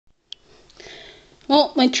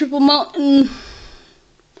Well, my Triple Mountain,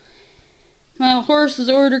 my horse's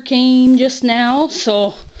order came just now,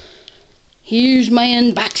 so here's my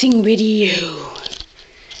unboxing video.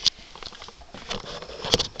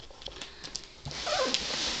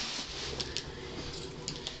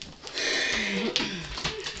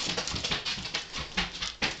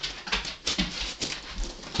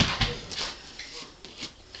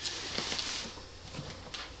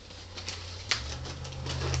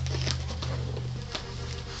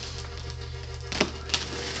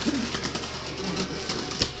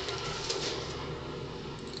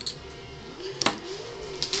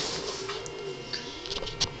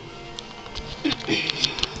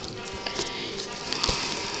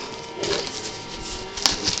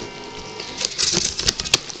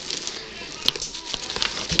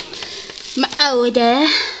 My order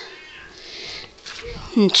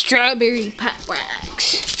and strawberry pop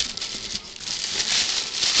rocks.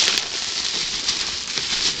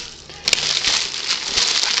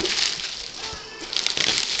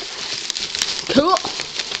 Cool.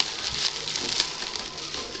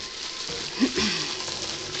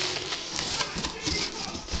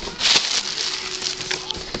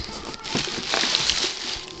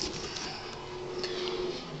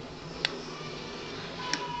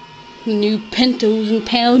 New Pintos and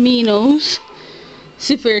Palominos.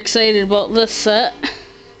 Super excited about this set.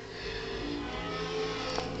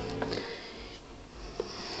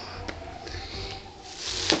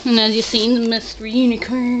 And as you've seen, the mystery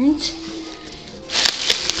unicorns.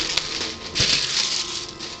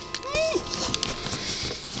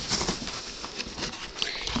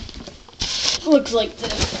 Looks like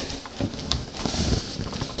this.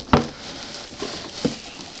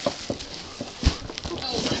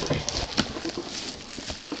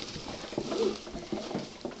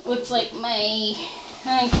 Looks like my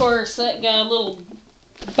encore set got a little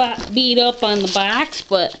beat up on the box,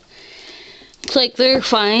 but looks like they're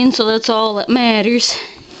fine, so that's all that matters.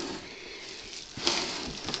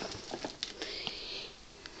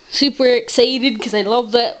 Super excited because I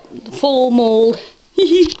love that full mold.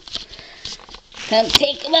 Time to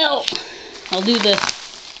take them out. I'll do the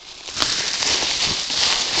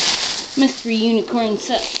mystery unicorn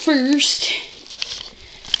set first.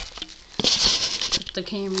 Put the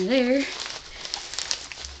camera there.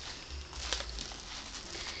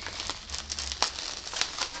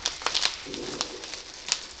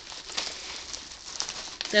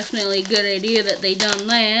 Definitely a good idea that they done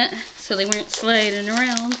that, so they weren't sliding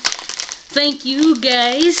around. Thank you,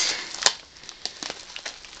 guys.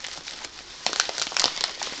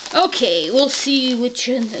 Okay, we'll see which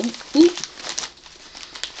ones.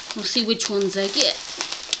 We'll see which ones I get.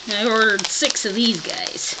 I ordered 6 of these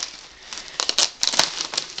guys.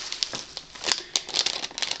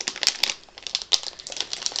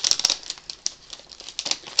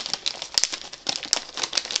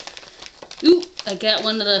 Ooh, I got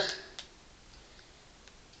one of the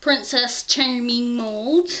Princess Charming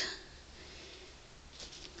molds.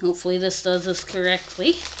 Hopefully this does this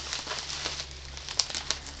correctly.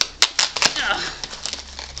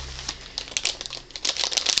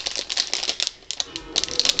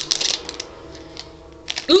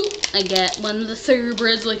 Ooh, I got one of the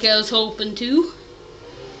thoroughbreds like I was hoping to.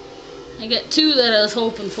 I got 2 that I was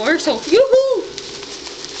hoping for, so yoo-hoo!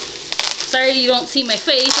 Sorry you don't see my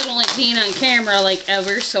face, I don't like being on camera like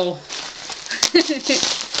ever, so this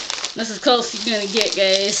is close as you're gonna get,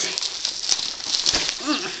 guys.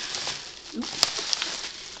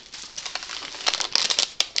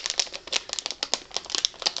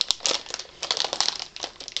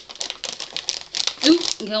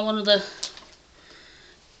 Ooh, got one of the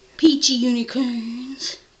peachy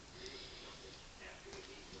unicorns.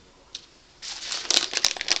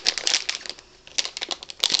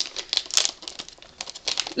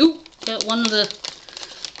 Ooh, got one of the,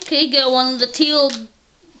 okay, got one of the teal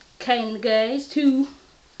kind of guys too.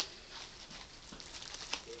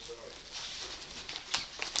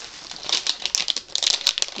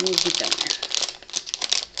 We'll get down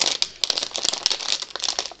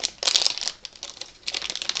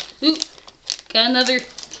there. Ooh, got another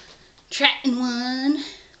Triton one.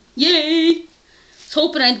 Yay! Was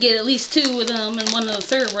hoping I'd get at least 2 of them and one of the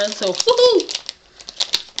thoroughbreds, so woohoo!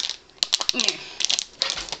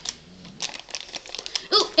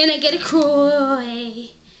 Ooh, and I get a Croy.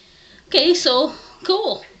 Okay, so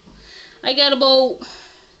cool. I got about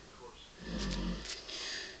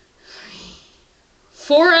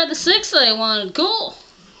 4 out of 6 that I wanted. Cool.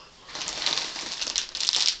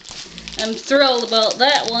 I'm thrilled about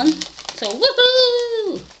that one. So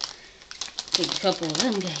woohoo! Take a couple of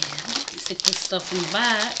them guys out. Stick this stuff in the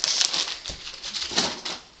box.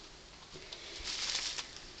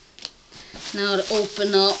 Now to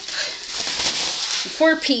open up the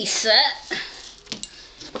 4-piece set.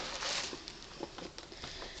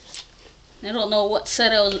 I don't know what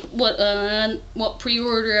set I was, what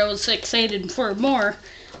pre-order I was excited for more.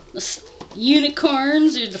 The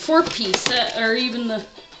unicorns or the 4-piece set, or even the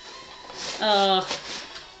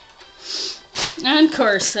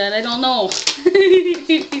encore set. I don't know.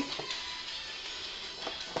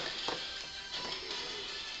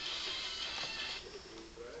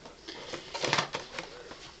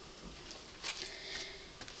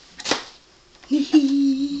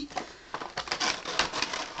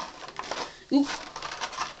 Oop.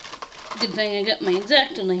 Good thing I got my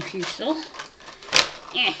X-Acto knife here still.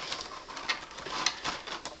 Yeah.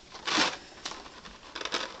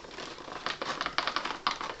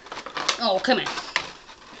 Oh, come on.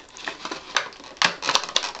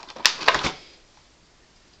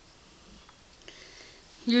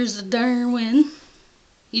 Here's the Darwin.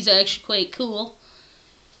 He's actually quite cool.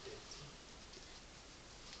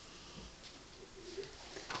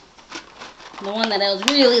 The one that I was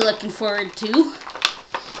really looking forward to.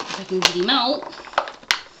 If I can get him out.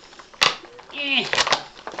 Yeah.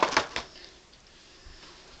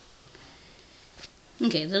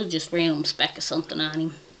 Okay, there's just random speck of something on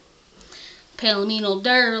him. Palomino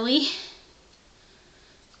Darley.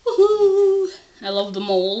 Woohoo! I love the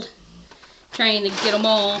mold. Trying to get them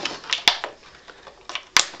all.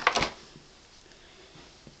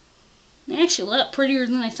 They're actually a lot prettier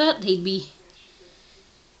than I thought they'd be.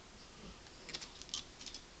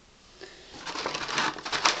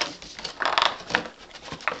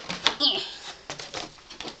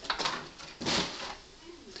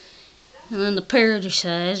 And then the parrot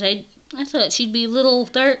size, I thought she'd be a little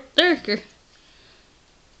darker.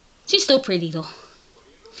 She's still pretty though.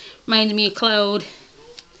 Reminded me of Cloud.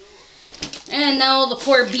 And now the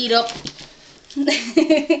poor beat up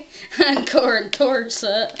encore and torch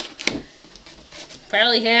set.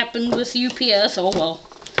 Probably happened with UPS, oh well.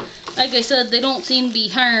 Like I said, they don't seem to be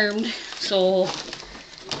harmed, so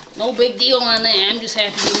no big deal on that. I'm just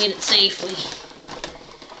happy we made it safely.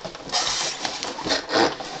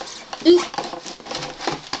 Oop.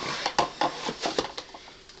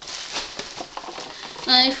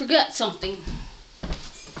 I forgot something.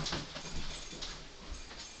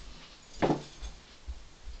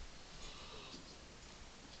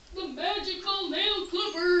 The magical nail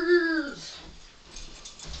clippers!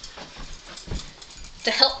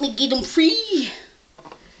 To help me get them free.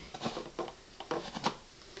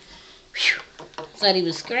 Whew. Thought he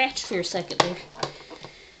was scratched for a second there.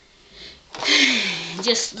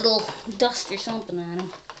 Just a little dust or something on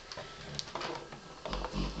him.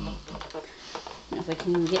 If I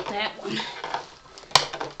can even get that one.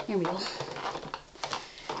 Here we go.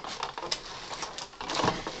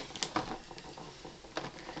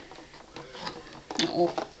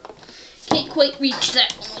 No, can't quite reach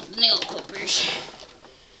that one with the nail clippers.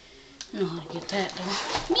 I know how to get that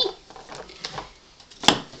though. Me.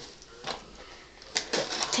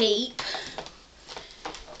 Tape.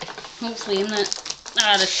 Hopefully I'm not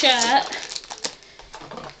out of shot.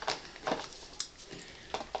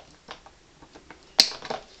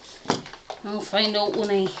 I'll find out when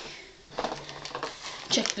I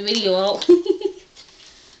check the video out.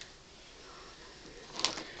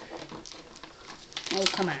 Oh,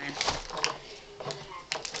 come on.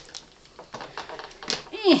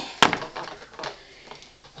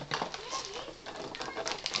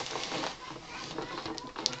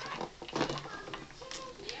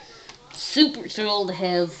 Super thrilled to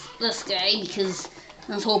have this guy because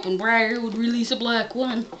I was hoping Breyer would release a black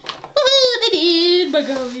one. Woohoo, they did, by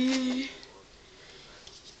golly.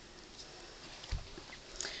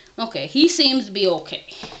 Okay, he seems to be okay.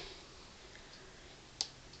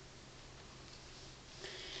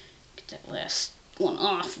 Get that last one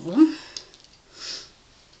off of him.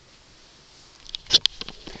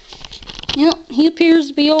 Yep, he appears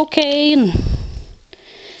to be okay, and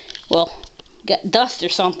well, got dust or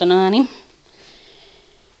something on him.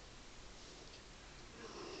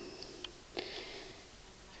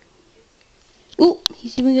 Ooh,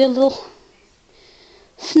 he's even got a little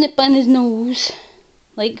snip on his nose,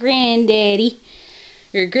 like Granddaddy,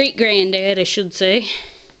 or great-granddad, I should say.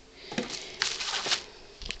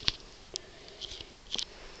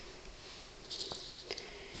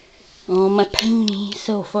 Oh, my pony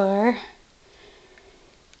so far.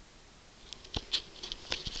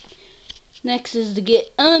 Next is to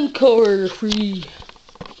get encore free.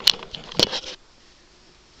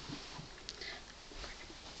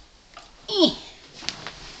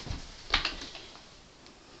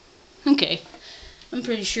 Okay, I'm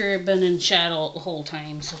pretty sure I've been in shadow the whole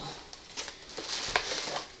time, so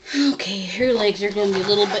Okay, her legs are going to be a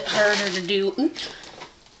little bit harder to do. Oops.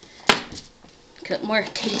 Cut more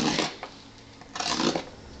tape.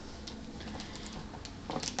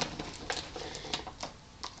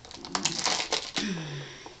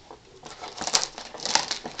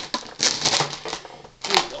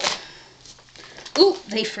 Ooh,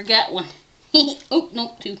 they forgot one. Oh,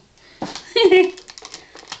 no, two.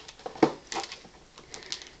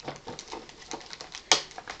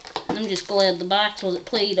 I'm just glad the box wasn't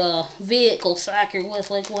played vehicle soccer with,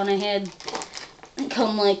 like one I had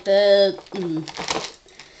come like that. And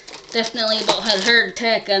definitely about had a heart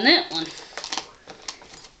attack on that one.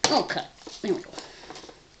 Okay, there we go.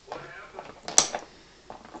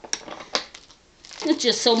 It's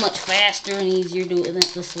just so much faster and easier doing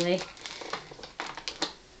it this way.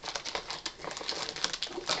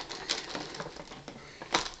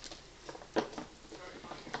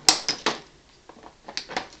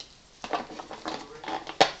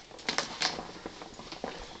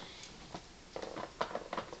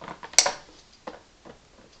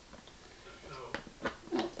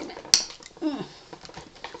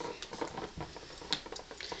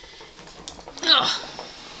 Oh,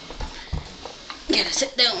 gotta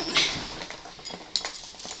sit down.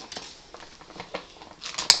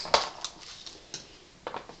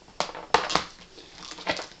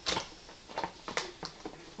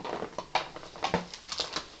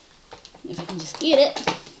 If I can just get it.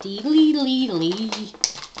 Dee-lee-lee-lee.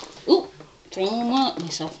 Ooh, throwing up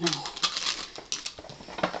myself now.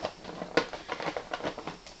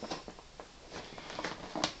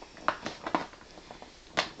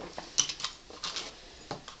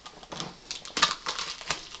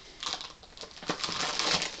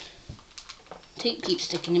 Tape keeps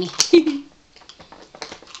sticking to me.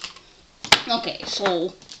 Okay,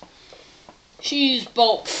 so she's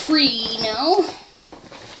about free now.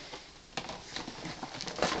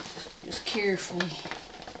 Just carefully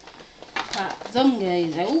pop them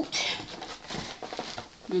guys out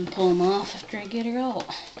and pull them off after I get her out.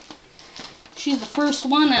 She's the first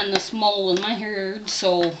one on this mole in my herd,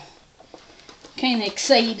 so kind of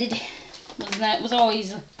excited. Was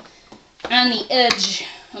always on the edge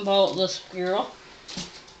about this girl.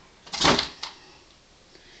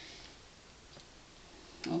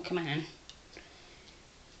 Oh, come on.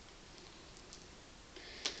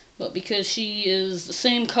 But because she is the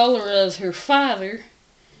same color as her father,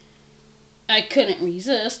 I couldn't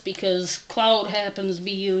resist, because Cloud happens to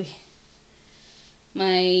be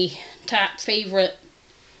my top favorite.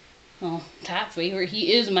 Well, top favorite.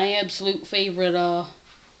 He is my absolute favorite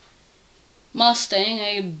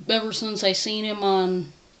Mustang. Ever since I seen him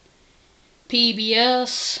on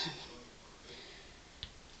PBS,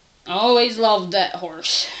 I always loved that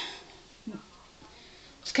horse.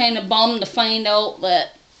 Was kind of bummed to find out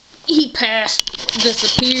that he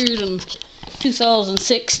disappeared in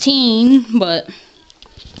 2016, but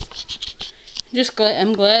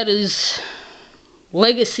I'm glad his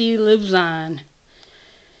legacy lives on.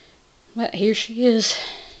 But here she is.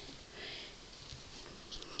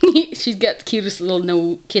 She's got the cutest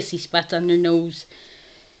little kissy spots on her nose.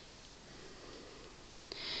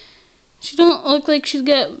 She don't look like she's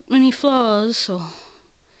got many flaws, so.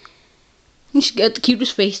 And she's got the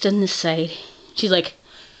cutest face on this side. She's like,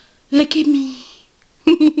 look at me.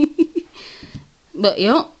 But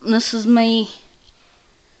yeah, this is my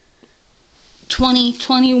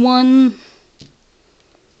 2021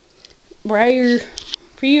 Breyer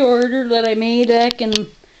pre-order that I made back in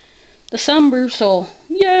December, so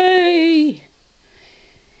yay!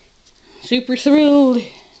 Super thrilled.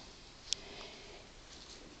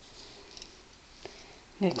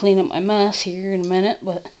 I'm gonna clean up my mess here in a minute,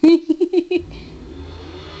 but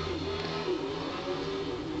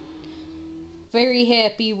very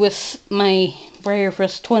happy with my Breyer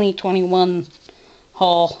Horse 2021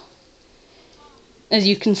 haul. As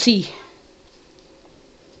you can see,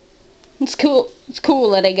 it's cool. It's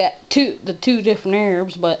cool that I got the two different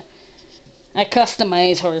Arabs, but I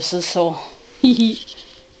customize horses, so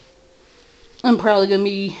I'm probably gonna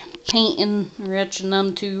be painting or etching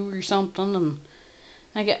them too or something. And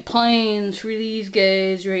I got plans for these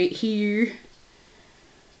guys right here.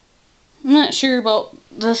 I'm not sure about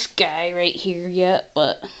this guy right here yet,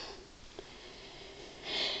 but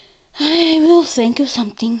I will think of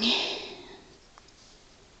something.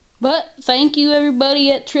 But thank you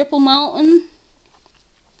everybody at Triple Mountain.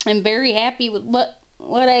 I'm very happy with what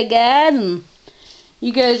I got, and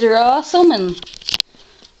you guys are awesome, and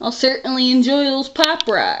I'll certainly enjoy those pop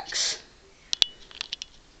rocks.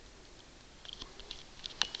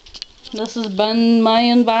 This has been my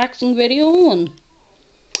unboxing video, and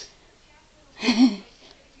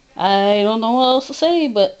I don't know what else to say,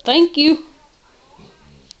 but thank you.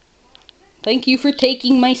 Thank you for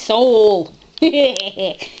taking my soul.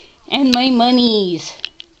 And my monies.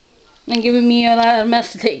 And giving me a lot of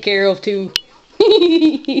mess to take care of, too.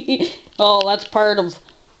 Oh, that's part of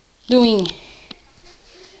doing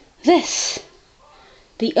this.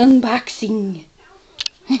 The unboxing.